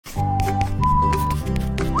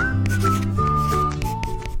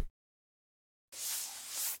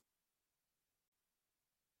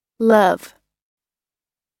love,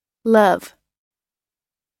 love,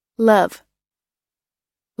 love,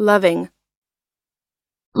 loving,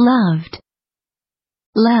 loved,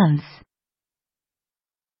 loves.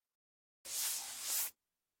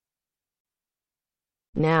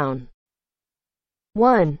 Noun.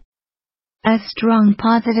 1. A strong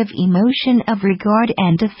positive emotion of regard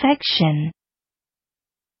and affection.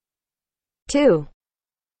 2.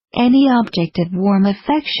 Any object of warm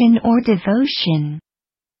affection or devotion.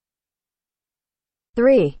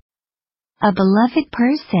 3. A beloved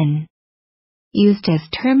person. Used as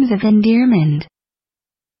terms of endearment.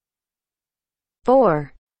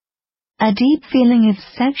 4. A deep feeling of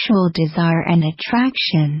sexual desire and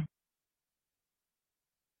attraction.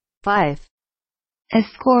 5. A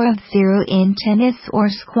score of 0 in tennis or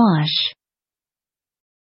squash.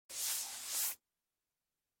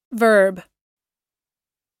 verb,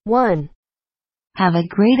 1. Have a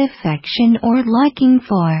great affection or liking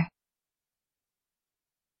for.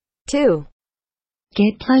 2.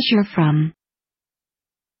 Get pleasure from.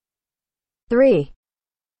 3.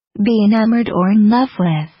 Be enamored or in love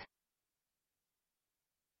with.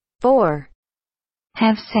 4.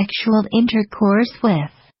 Have sexual intercourse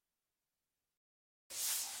with.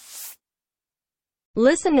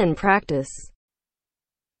 Listen and practice.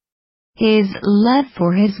 His love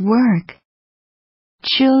for his work.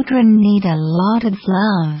 Children need a lot of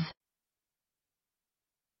love.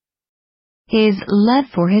 His love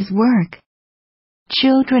for his work.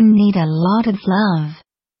 Children need a lot of love.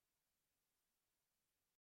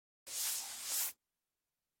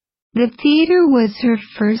 The theater was her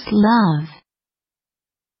first love.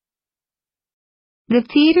 The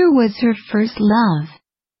theater was her first love.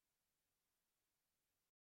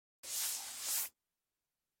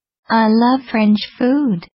 I love French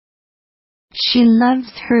food. She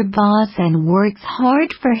loves her boss and works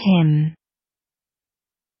hard for him.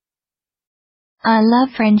 I love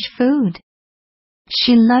French food.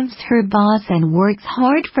 She loves her boss and works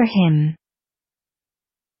hard for him.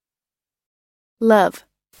 love.